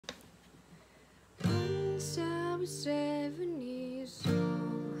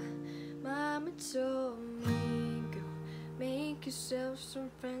yourself some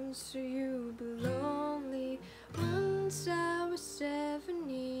friends so you'll be lonely. Once I was 7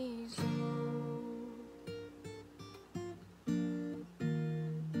 years old.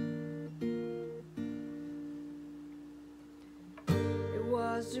 It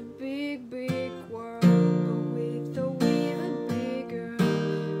was a big, big world, but we thought we were bigger,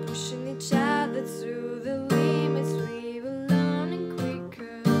 pushing each other to the limits. We were learning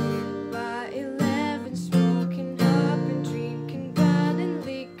quicker. By 11, smoking up and drinking burning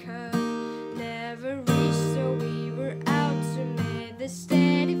liquor. Never reached, so we were out to make the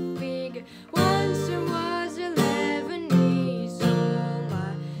steady figure. Once I was 11 years old,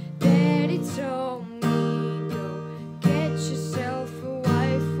 my daddy told me, go get yourself a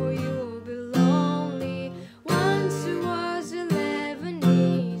wife or you'll be lonely. Once I was 11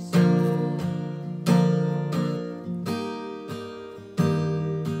 years old.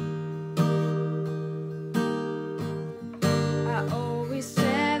 I always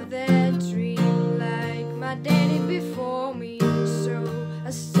had that dream like my daddy before me, so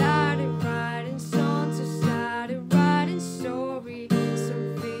I started writing songs, I started writing stories.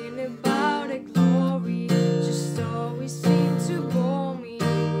 Something about a glory just always seemed to bore me,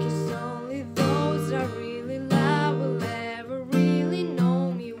 'cause only those I really love will ever really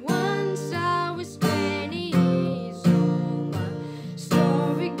know me. Once I was 20 years old, my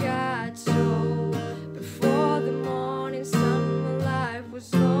story got told. Before the morning sun, my life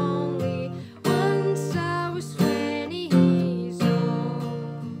was lonely. Once I was 20 years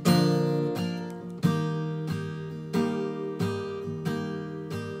old.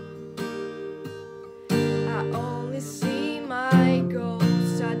 I only see my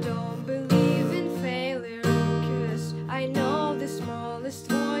goals, I don't believe in failure, 'cause I know the smallest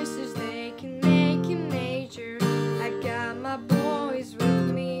voices, they can make it major. I got my boys with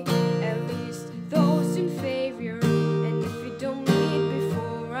me, at least those in favor. And if you don't meet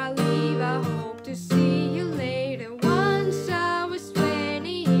before I leave, I hope to see you later. Once I was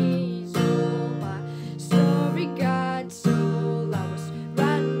 20 years old, my story got told. I was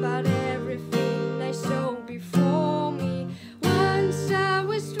right about everything I saw before me. Once I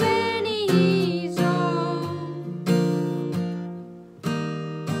was 20 years old.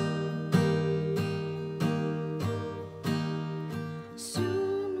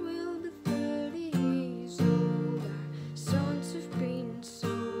 Soon we'll be 30 years old. Our sons have been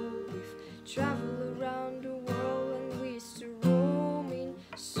sold. We've traveled around the world and we're still roaming.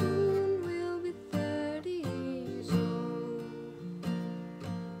 Soon we'll be 30 years old.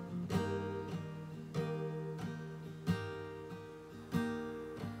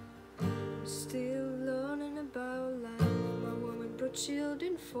 Still learning about life. My woman brought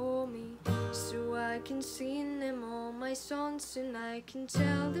children for me, so I can sing them all my songs and I can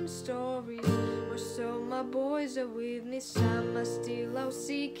tell them stories. Most of my boys are with me, some are still out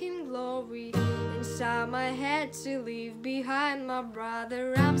seeking glory. Inside my head to leave behind my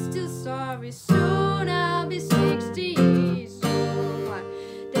brother, I'm still sorry. Soon I'll be 60 years old. My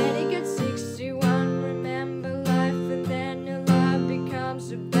daddy got 61. Remember life and then your life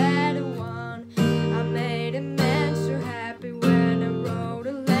becomes a better one. I made a man so happy when I wrote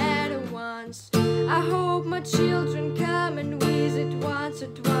a letter once. I hope my children come and visit once or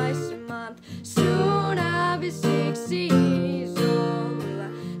twice a month. Soon I'll be 60 years old. Will I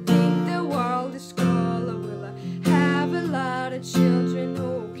think the world is cold, or will I have a lot of children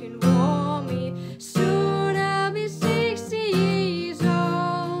who can warm me? Soon I'll be 60 years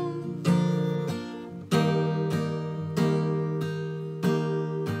old.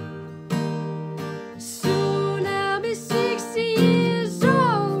 Soon I'll be 60 years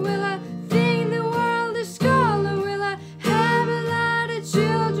old. Will I think the world is cold, or will I have a lot of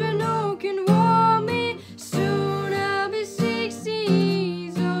children who can warm me? Soon I'll be 60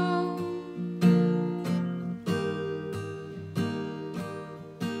 years old.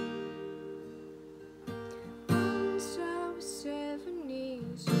 Once I was 7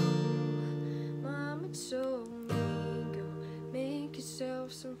 years old, my mama told me, go make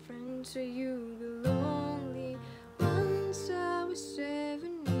yourself some friends so you